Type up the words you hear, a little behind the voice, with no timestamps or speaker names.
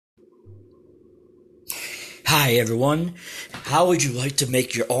Hi, everyone. How would you like to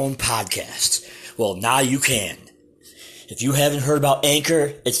make your own podcast? Well, now you can. If you haven't heard about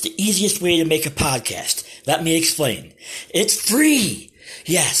Anchor, it's the easiest way to make a podcast. Let me explain. It's free.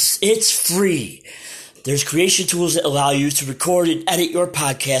 Yes, it's free. There's creation tools that allow you to record and edit your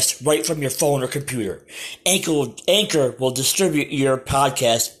podcast right from your phone or computer. Anchor will distribute your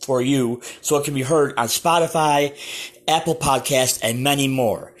podcast for you so it can be heard on Spotify, Apple Podcasts, and many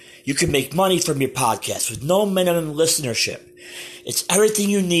more. You can make money from your podcast with no minimum listenership. It's everything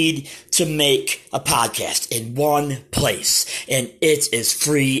you need to make a podcast in one place. And it is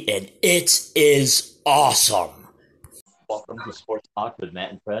free and it is awesome. Welcome to Sports Talk with Matt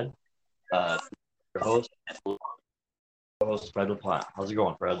and Fred. Your host Fred LaPlante. How's it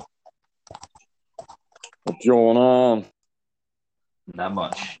going, Fred? What's going on? Not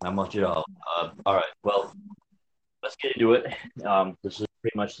much at all. All right, well, let's get into it. This is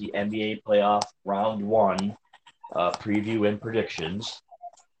pretty much the NBA playoff round one preview and predictions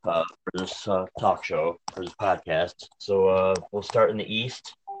for this talk show, for this podcast. So we'll start in the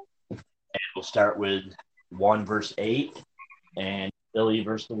East, and we'll start with 1 versus 8 and Philly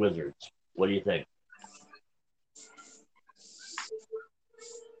versus the Wizards. What do you think?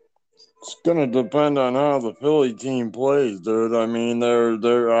 It's gonna depend on how the Philly team plays, dude. I mean,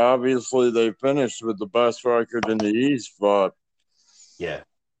 they're obviously they finished with the best record in the East, but Yeah,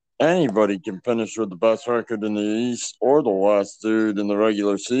 anybody can finish with the best record in the East or the West, dude, in the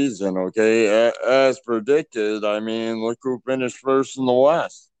regular season. Okay, as predicted. I mean, look who finished first in the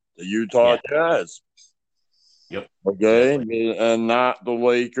West: the Utah Jazz. Yep. Okay, exactly. And not the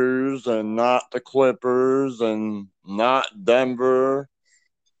Lakers, and not the Clippers, and not Denver.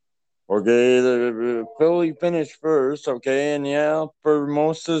 Okay, the Philly finished first, okay, and yeah, for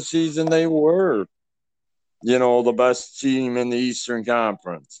most of the season they were, the best team in the Eastern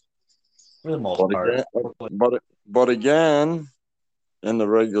Conference. For the most But part. again, but again, in the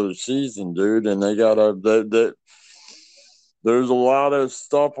regular season, dude, and there's a lot of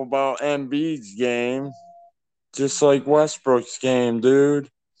stuff about Embiid's game, just like Westbrook's game, dude.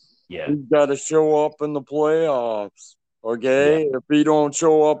 Yeah. He's got to show up in the playoffs, okay? Yeah. If he don't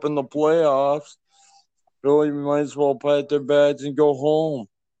show up in the playoffs, Philly might as well pack their bags and go home.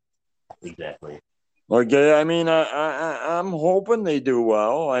 Exactly. Okay, I mean, I'm hoping they do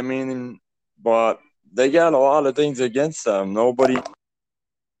well. I mean, but they got a lot of things against them. Nobody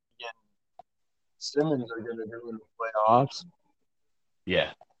Simmons are going to do in the playoffs.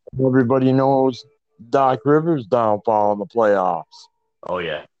 Yeah. Everybody knows Doc Rivers' downfall in the playoffs. Oh,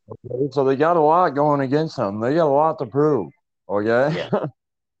 yeah. Okay, so they got a lot going against them. They got a lot to prove. Okay, Yeah.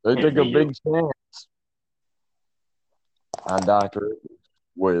 they Yeah, took they a do. big chance on Doc Rivers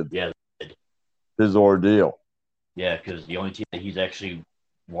with Yeah. his ordeal. Yeah, because the only team that he's actually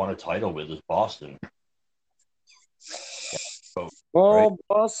won a title with is Boston. So, Well, right?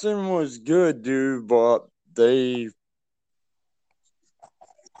 Boston was good, dude, but they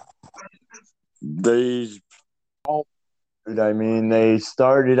I mean, they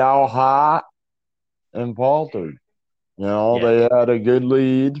started out hot and faltered. They had a good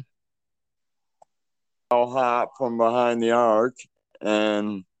lead, out hot from behind the arc,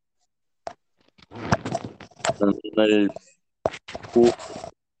 and they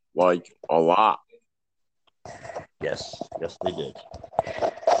like a lot. Yes, they did.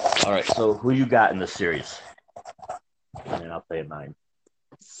 All right, so who you got in the series? And then I'll play mine.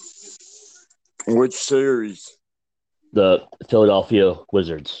 Which series? The Philadelphia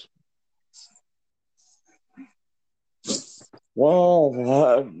Wizards. Well,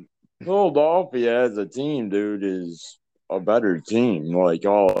 Philadelphia as a team, dude, is a better team, like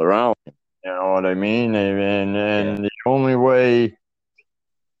all around. You know what I mean? And the only way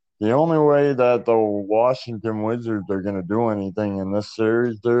that the Washington Wizards are going to do anything in this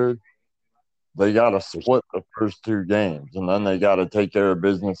series, dude, they got to split the first two games, and then they got to take care of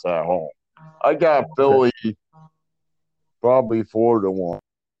business at home. I got Philly probably 4-1. I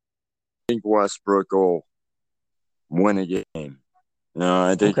think Westbrook will win a game.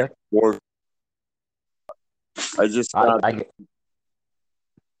 I think four.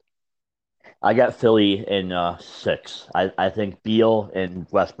 I got Philly in 6. I think Beal and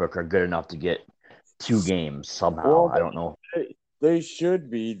Westbrook are good enough to get 2 games somehow. Well, I don't know. They should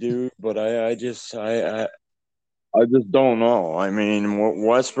be, dude, but I just don't know. I mean,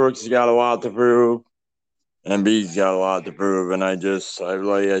 Westbrook's got a lot to prove, and B's got a lot to prove, and like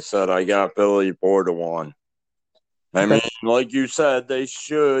I said, I got Philly 4-1. I mean, like you said, they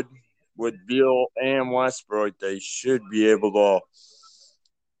should, with Beal and Westbrook, they should be able to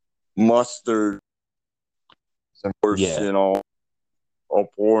muster some, a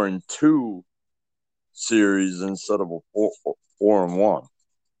 4-2 series instead of a 4-1.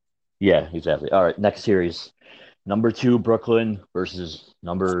 Yeah, exactly. All right, next series. Number 2, Brooklyn versus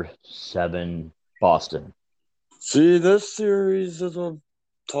number 7, Boston. See, this series is a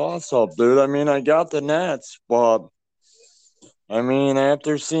toss-up, dude. I mean, I got the Nets, but I mean,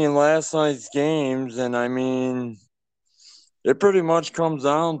 after seeing last night's games, and I mean, it pretty much comes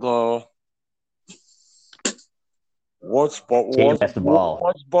down to Tatum has the ball.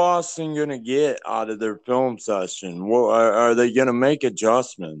 what's Boston gonna get out of their film session? What are they gonna make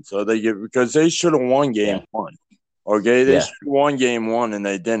adjustments? Are they because they should have won game one? Okay, they should have won game one and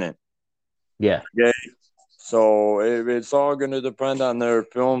they didn't. Yeah. Okay, so it's all gonna depend on their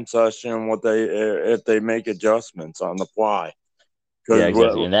film session what they if they make adjustments on the fly. Yeah,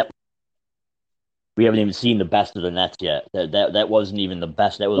 exactly. And that we haven't even seen the best of the Nets yet. That wasn't even the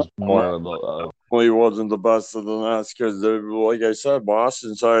best. That was more of a. He wasn't the best of the Nets because, like I said,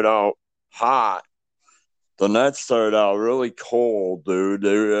 Boston started out hot. The Nets started out really cold, dude.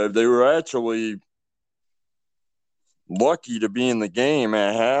 They were actually lucky to be in the game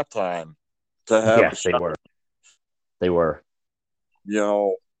at halftime to have a shot. They were. They were. You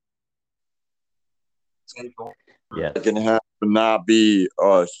know, yeah, can have not be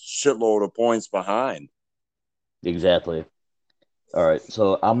a shitload of points behind. Exactly. All right,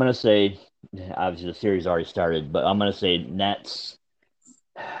 so I'm gonna say, obviously the series already started, but I'm gonna say Nets.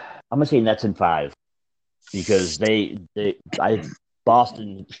 I'm gonna say Nets in 5 because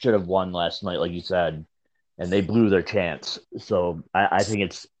Boston should have won last night, like you said, and they blew their chance. So I think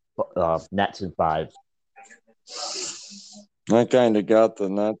it's Nets in 5. I kind of got the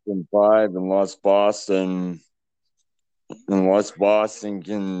Nets in 5 unless Boston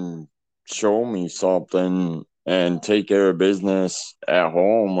can show me something and take care of business at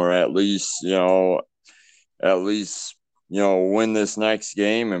home, or at least win this next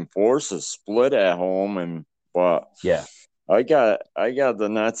game and force a split at home. But yeah, I got the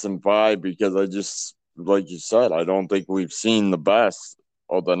Nets in 5 because I just, like you said, I don't think we've seen the best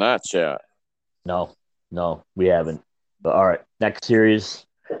of the Nets yet. No, we haven't. But all right, next series,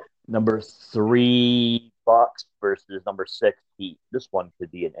 number 3 Bucks versus number 6 Heat. This one could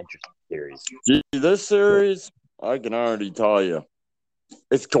be an interesting series. Gee, this series, I can already tell you,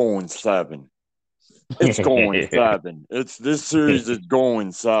 it's going 7. It's going 7. This series is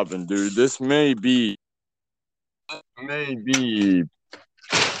going 7, dude. This may be the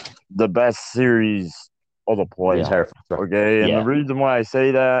best series of the playoffs. Okay, and the reason why I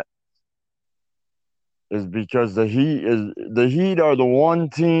say that is because the Heat are the one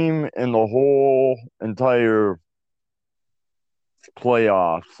team in the whole entire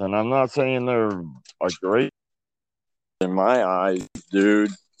playoffs, and I'm not saying they're a great in my eyes,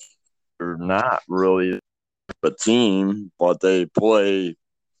 dude. They're not really a team, but they play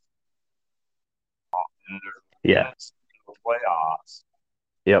the playoffs.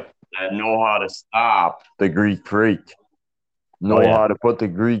 Yep. And know how to stop the Greek Freak. How to put the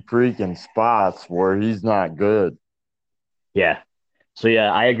Greek Freak in spots where he's not good. Yeah. So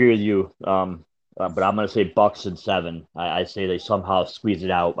yeah, I agree with you. But I'm gonna say Bucks in 7. I say they somehow squeeze it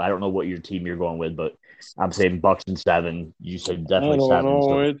out. I don't know what your team you're going with, but I'm saying Bucks in 7. You said definitely 7.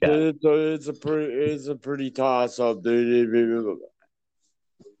 No, it's a pretty toss up, dude.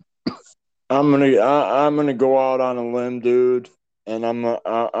 I'm gonna go out on a limb, dude, and I'm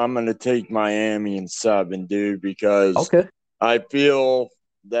gonna take Miami in 7, dude, because I feel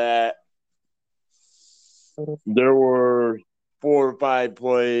that there were 4 or 5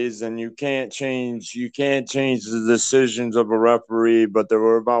 plays, and you can't change the decisions of a referee, but there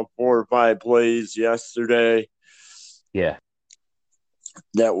were about 4 or 5 plays yesterday. Yeah.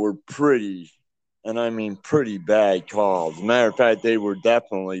 That were pretty bad calls. Matter of fact, they were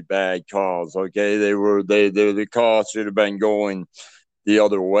definitely bad calls. Okay, the calls should have been going the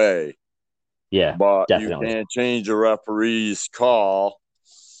other way. Yeah, but definitely. You can't change a referee's call.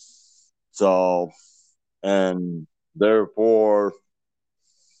 So, and therefore,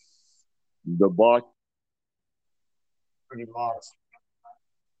 the Bucks pretty much.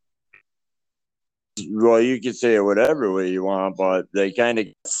 Well, you can say it whatever way you want, but they kind of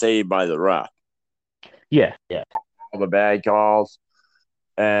get saved by the ref. Yeah. All the bad calls.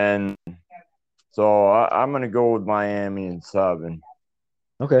 And so I'm going to go with Miami in 7.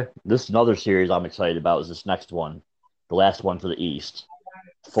 Okay. This is another series I'm excited about is this next one. The last one for the East.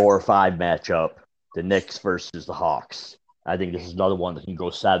 4 or 5 matchup. The Knicks versus the Hawks. I think this is another one that can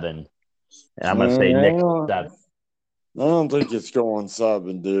go 7. And I'm going to say Knicks 7. I don't think it's going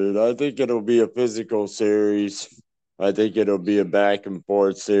 7, dude. I think it'll be a physical series. I think it'll be a back and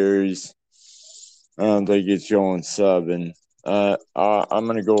forth series. I don't think it's going 7. I'm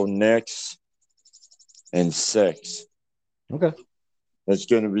going to go Knicks. 7. Okay, this is another one that can go 7. And I'm going to say Knicks 7. Okay, this is another one that can go 7. I think it'll be a physical series. I think it'll be a back and forth series. I don't think it's going 7. I'm going to go Knicks. 7. Okay, this is another one that can go 7. And I'm going to say Knicks 7. I think it'll be a physical series. I think it'll be a back and forth series. I don't think it's going 7. and 6. Okay. It's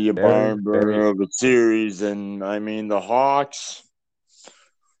going to be a Very, barn very. burner of a series. And, I mean, the Hawks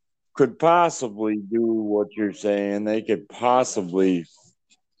could possibly do what you're saying. They could possibly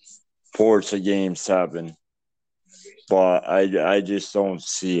force a game 7. But I just don't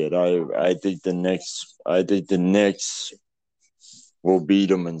see it. I think the Knicks will beat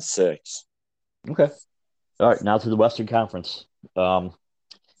them in 6. Okay. All right. Now to the Western Conference.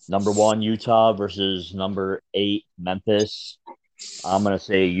 Number 1, Utah versus number 8, Memphis. I'm gonna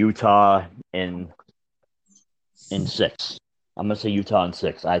say Utah in 6. I'm gonna say Utah in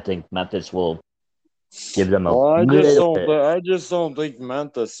 6. I think Memphis will give them a Well, little bit. I just don't think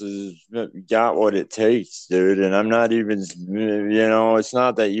Memphis has got what it takes, dude. And I'm not even, it's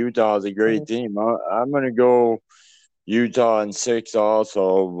not that Utah is a great team. I'm gonna go Utah in 6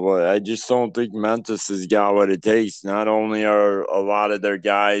 also, but I just don't think Memphis has got what it takes. Not only are a lot of their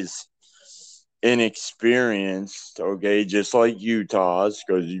guys inexperienced, okay, just like Utah's,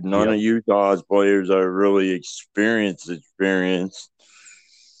 because none Yep. of Utah's players are really experienced.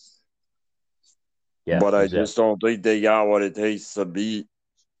 Yeah. But I Exactly. just don't think they got what it takes to beat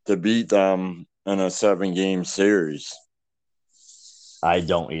them in a 7-game series. I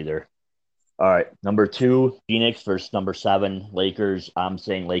don't either. All right. Number 2, Phoenix versus number 7, Lakers. I'm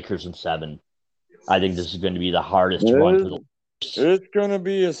saying Lakers in 7. I think this is going to be the hardest run for the Lakers. It's gonna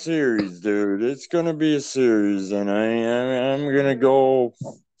be a series, dude. It's gonna be a series, and I'm gonna go.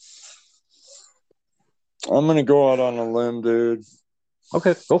 I'm gonna go out on a limb, dude.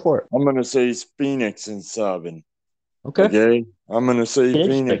 Okay, go for it. I'm gonna say it's Phoenix in 7. Okay. Okay, I'm gonna say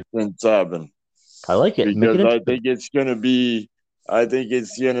Interesting. Phoenix in 7 I like it. Make it because interesting. I think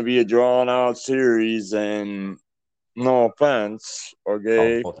it's gonna be a drawn out series, and no offense,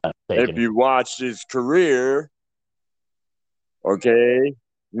 okay. Oh, that's If taken. you watched his career, okay,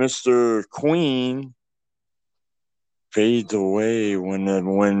 Mr. Queen fades away when the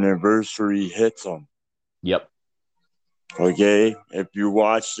anniversary hits him. Yep. Okay, if you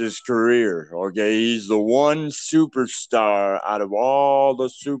watch his career, okay, he's the one superstar out of all the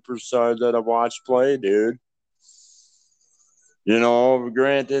superstars that I've watched play, dude.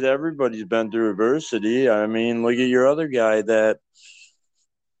 Granted, everybody's been through adversity. I mean, look at your other guy that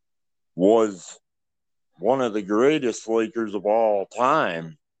was one of the greatest Lakers of all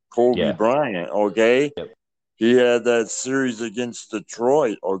time, Kobe Yeah. Bryant, okay? Yep. He had that series against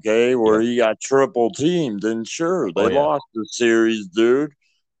Detroit, okay, where Yep. he got triple teamed, and sure, they Oh yeah. lost the series, dude.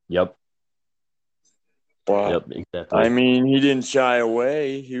 Yep. But Yep. I Exactly. mean, he didn't shy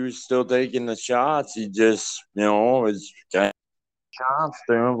away. He was still taking the shots. He just, it's kind of shots,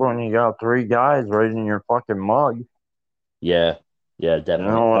 dude, when you got 3 guys right in your fucking mug. Yeah. Yeah. You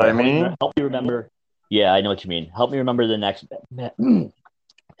Definitely. know what All I right. mean? Help me remember. Yeah, I know what you mean. Help me remember the next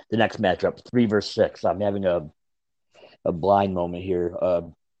the next matchup. 3 versus 6. I'm having a blind moment here.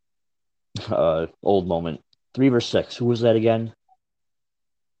 Old moment. 3 versus 6. Who was that again?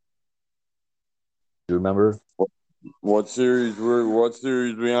 Do you remember? What series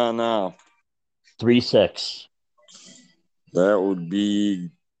we on now? 3-6. That would be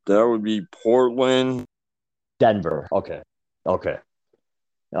Portland. Denver. Okay. Okay.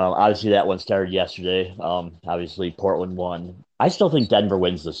 Obviously, that one started yesterday. Obviously, Portland won. I still think Denver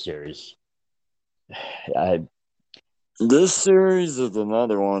wins this series. I, This series is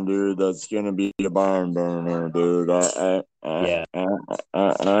another one, dude. That's gonna be a barn burner, dude. yeah.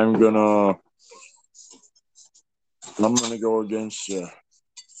 I'm gonna go against you.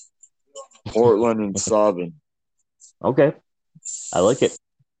 Portland and 7. Okay. I like it.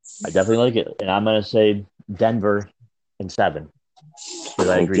 I definitely like it. And I'm going to say Denver in 7 because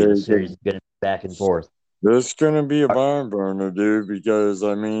I agree. The Okay, series is going to be back and forth. this is gonna be a barn burner, dude. Because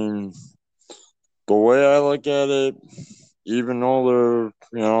I mean, the way I look at it, even though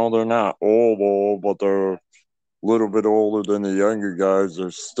they're not old, but they're a little bit older than the younger guys,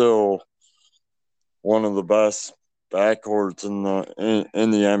 they're still one of the best backcourts in the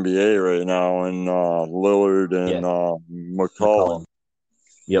NBA right now, and Lillard and Yeah. McCollum. McCollum.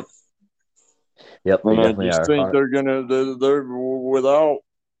 Yep. Yep. They And I definitely just are. think All they're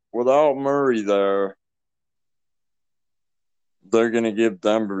without Murray there, they're gonna give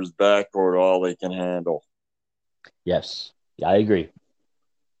Denver's backcourt all they can handle. yes. Yeah, I agree.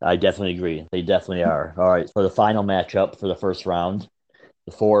 I definitely agree. They definitely are. All right. For the final matchup for the first round,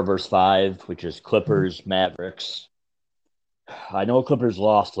 the 4 versus 5, which is Clippers, Mavericks. I know Clippers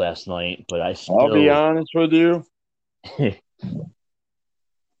lost last night, but I I'll be still. honest with you,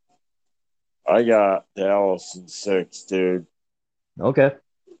 I got Dallas in 6, dude. Okay.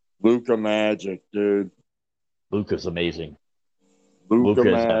 Luka Magic, dude. Luka's amazing. Luka Luka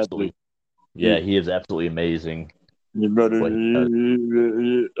is Magic. absolutely. Yeah, he is absolutely amazing. You better What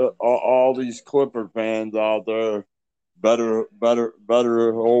he does. all these Clipper fans out there better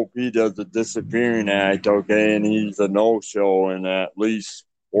hope he does a disappearing act, okay, and he's a no-show in at least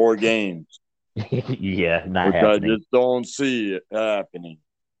 4 games, Yeah, not which I happening. just don't see it happening.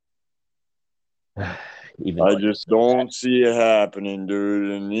 Even I like I just said, don't see it happening,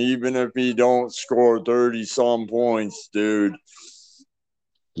 dude. And even if he don't score 30 some points, dude,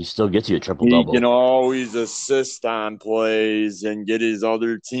 he still gets you a triple he double. can always assist on plays and get his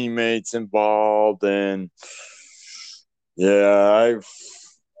other teammates involved. And yeah,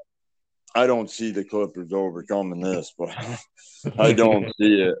 I don't see the Clippers overcoming this, but I don't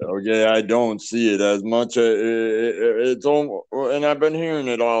see it. Okay, I don't see it as much. It's almost, and I've been hearing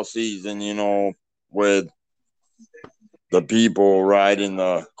it all season. With the people riding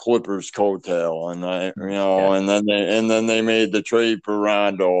the Clippers coattail, and Yeah, and then they made the trade for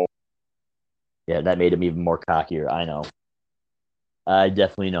Rondo. yeah, that made him even more cockier. I know. I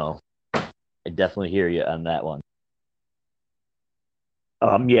definitely know. I definitely hear you on that one.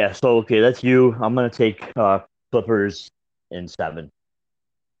 Yeah. So okay, that's you. I'm gonna take Clippers in 7.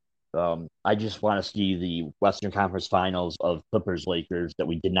 I just want to see the Western Conference Finals of Clippers Lakers that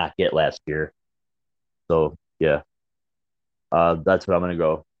we did not get last year. So yeah, that's what I'm gonna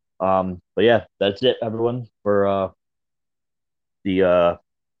go. But yeah, that's it, everyone, for the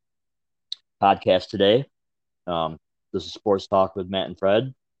podcast today. Um, this is Sports Talk with Matt and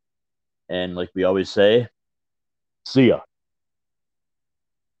Fred, and like we always say, see ya.